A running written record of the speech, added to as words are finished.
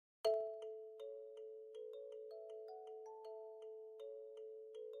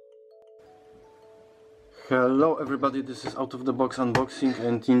Hello everybody, this is Out of the Box Unboxing,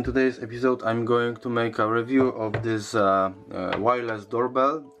 and in today's episode I'm going to make a review of this wireless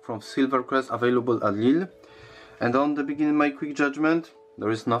doorbell from SilverCrest, available at Lidl. And on the beginning, my quick judgment: there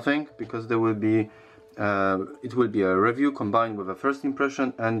is nothing, because there will be it will be a review combined with a first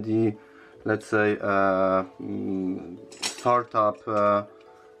impression and the, let's say, startup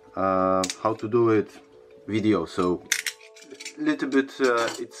how to do it video. So little bit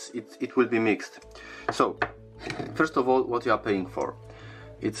it will be mixed. So first of all, what you are paying for: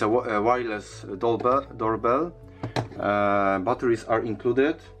 it's a wireless doorbell. Batteries are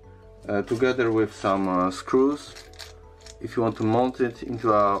included, together with some screws if you want to mount it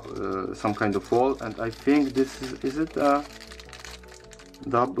into a some kind of wall. And I think this is it a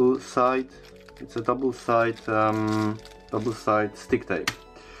double side? It's a double side stick tape.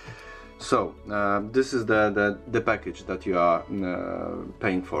 So this is the package that you are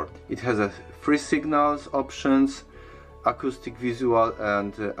paying for. It has a 3 signals options: acoustic visual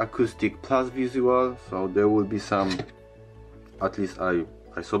and acoustic plus visual. So there will be some, at least I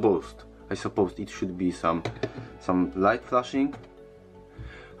supposed it should be some light flashing,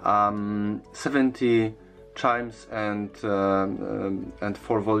 70 chimes and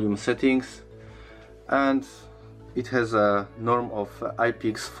 4 volume settings, and it has a norm of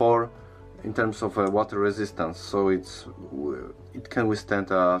IPX4 in terms of water resistance, so it can withstand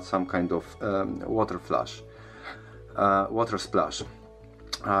some kind of water splash,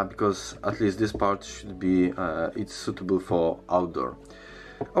 because at least this part should be it's suitable for outdoor.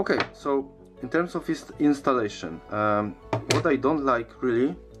 Okay, so in terms of installation, what I don't like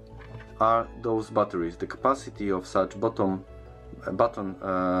really are those batteries. The capacity of such button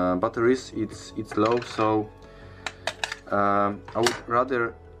batteries, it's low, so I would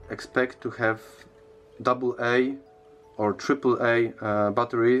rather expect to have AA or AAA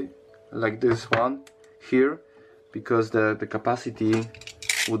battery like this one here, because the capacity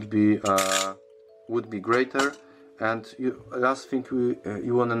would be greater. And last thing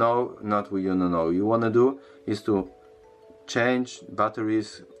you want to do is to change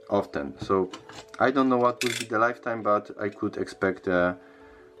batteries often. So I don't know what will be the lifetime, but I could expect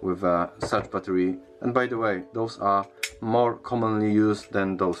with such battery. And by the way, those are more commonly used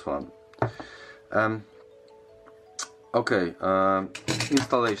than those one. Okay,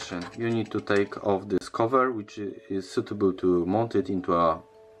 installation. You need to take off this cover, which is suitable to mount it into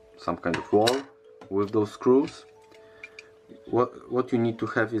some kind of wall with those screws. What you need to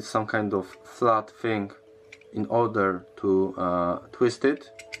have is some kind of flat thing in order to twist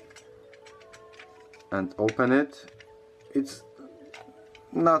it and open it. It's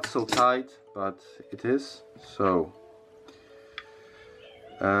not so tight, but it is. So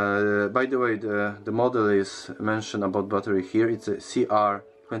by the way, the model is mentioned about battery here. It's a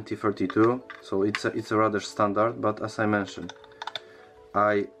CR2032, so it's a rather standard. But as I mentioned,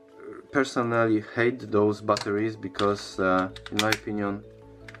 I personally hate those batteries because, in my opinion,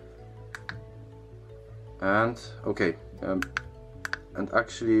 and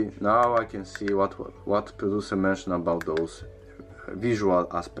actually now I can see what producer mentioned about those visual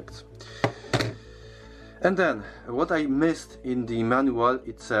aspects. And then what I missed in the manual,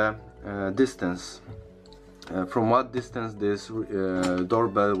 it's a distance, from what distance this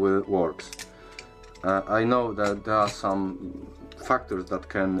doorbell works. I know that there are some factors that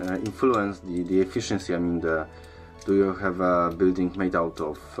can influence the efficiency. I mean, do you have a building made out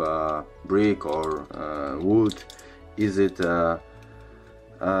of brick or wood? Is it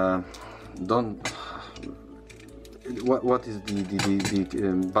what is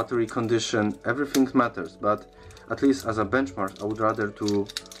the battery condition? Everything matters, but at least as a benchmark, I would rather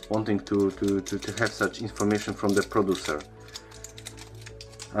wanting to have such information from the producer,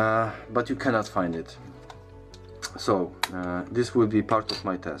 but you cannot find it. So this will be part of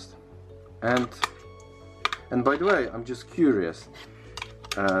my test. And by the way, I'm just curious,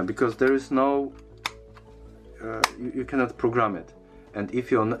 because there is no you cannot program it. And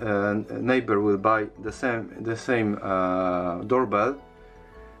if your neighbor will buy the same doorbell,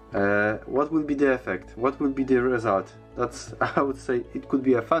 what will be the effect? What will be the result? That's, I would say, it could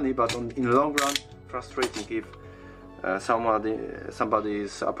be funny, but in the long run, frustrating if somebody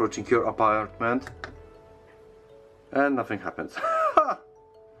is approaching your apartment and nothing happens.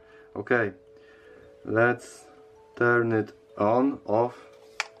 Okay, let's turn it on, off.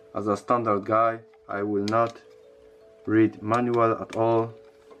 As a standard guy, I will not read manual at all.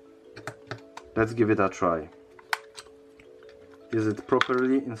 Let's give it a try. Is it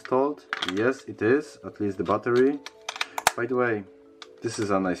properly installed? Yes, it is, at least the battery. By the way, this is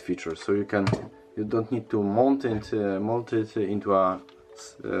a nice feature, so you don't need to mount it into a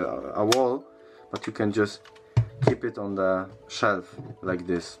wall, but you can just keep it on the shelf like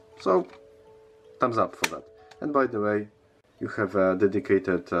this. So thumbs up for that. And by the way, you have a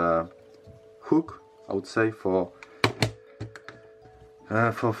dedicated hook, I would say, for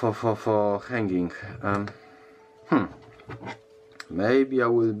hanging. Maybe I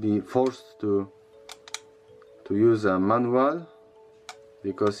will be forced to use a manual,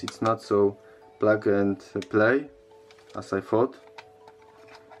 because it's not so plug and play as I thought.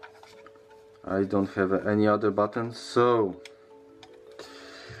 I don't have any other buttons, so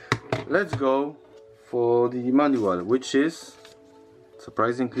let's go for the manual, which is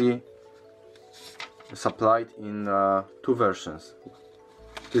surprisingly supplied in 2 versions.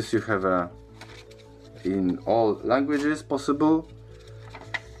 This you have in all languages possible,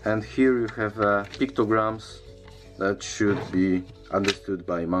 and here you have pictograms that should be understood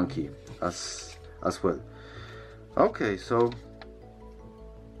by monkey as well. Okay, so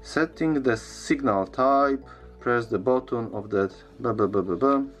setting the signal type, press the button of that blah blah blah blah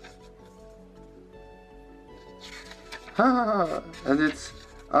blah. And it's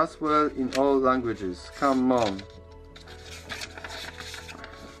as well in all languages. Come on.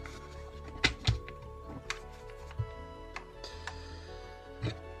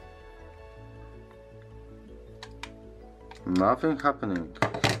 Nothing happening.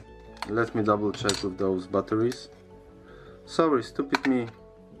 Let me double check with those batteries. Sorry, stupid me.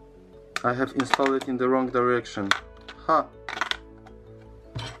 I have installed it in the wrong direction. Ha!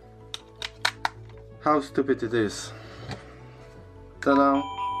 How stupid it is. Ta-da!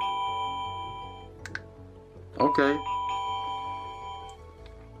 Okay.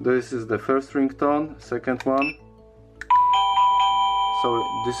 This is the first ringtone, second one. So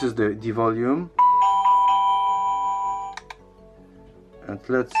this is the volume. And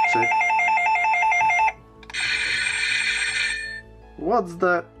let's check. What's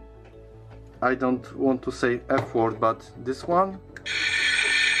the... I don't want to say F word, but this one?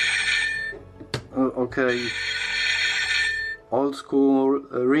 Okay. Old school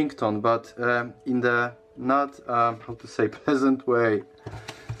ringtone, but in the not, how to say, pleasant way.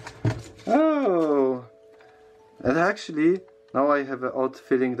 Oh! And actually, now I have an odd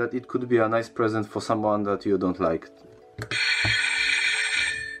feeling that it could be a nice present for someone that you don't like.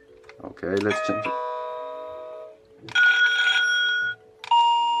 Okay, let's change it.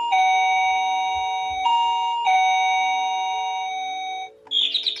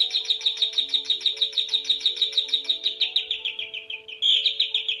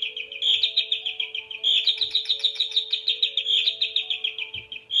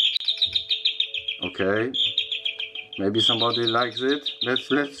 Okay, maybe somebody likes it.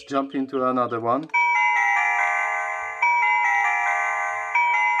 Let's jump into another one.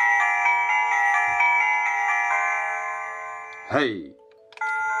 Hey!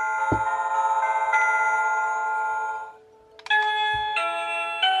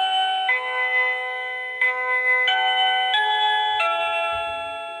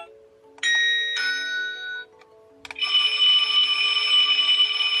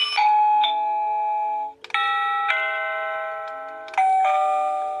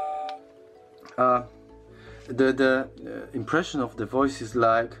 The impression of the voice is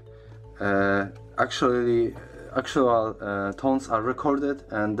like actual tones are recorded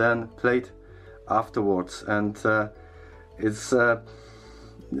and then played afterwards, and it's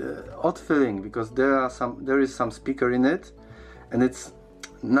odd feeling because there is some speaker in it, and it's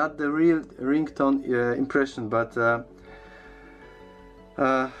not the real ringtone impression, but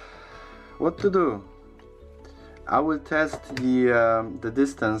what to do? I will test the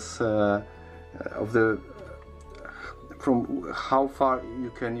distance of the from how far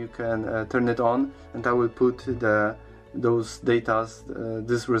you can turn it on, and I will put those datas,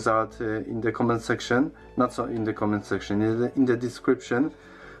 this result in the comment section, not so in the comment section, in the description,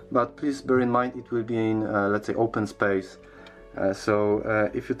 but please bear in mind it will be in let's say open space, so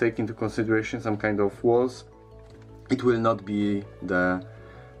if you take into consideration some kind of walls, it will not be the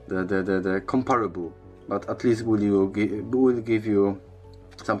comparable, but at least will give you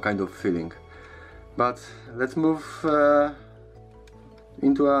some kind of feeling. But let's move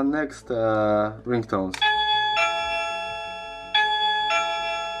into our next ringtones.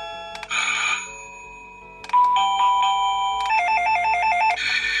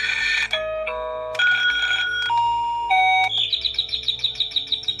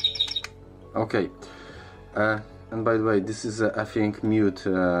 Okay, and by the way, this is I think mute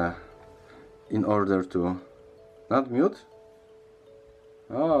in order to not mute.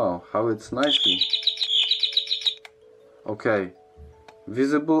 Oh, how it's nicely. Okay,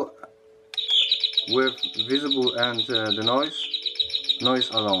 visible with visible and the noise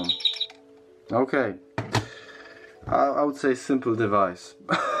alone. Okay, I would say simple device,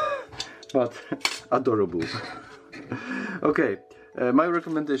 but adorable. Okay, my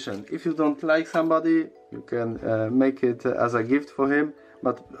recommendation: if you don't like somebody, you can make it as a gift for him.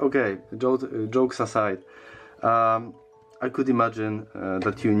 But okay, jokes aside, I could imagine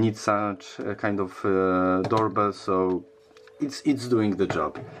that you need such a kind of doorbell, so it's doing the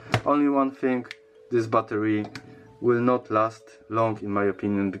job. Only one thing: this battery will not last long, in my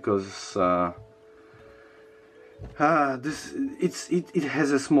opinion, because it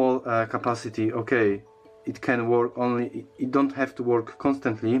has a small capacity. Okay, it can work only. It don't have to work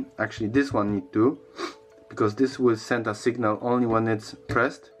constantly. Actually, this one need to, because this will send a signal only when it's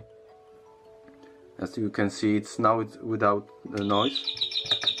pressed. As you can see, it's without the noise.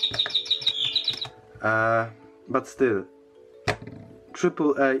 But still, two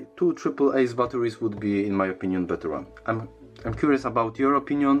AAA batteries would be, in my opinion, better one. I'm curious about your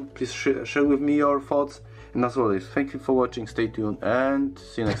opinion. Please share with me your thoughts. And as always, thank you for watching. Stay tuned and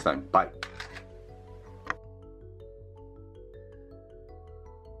see you next time. Bye.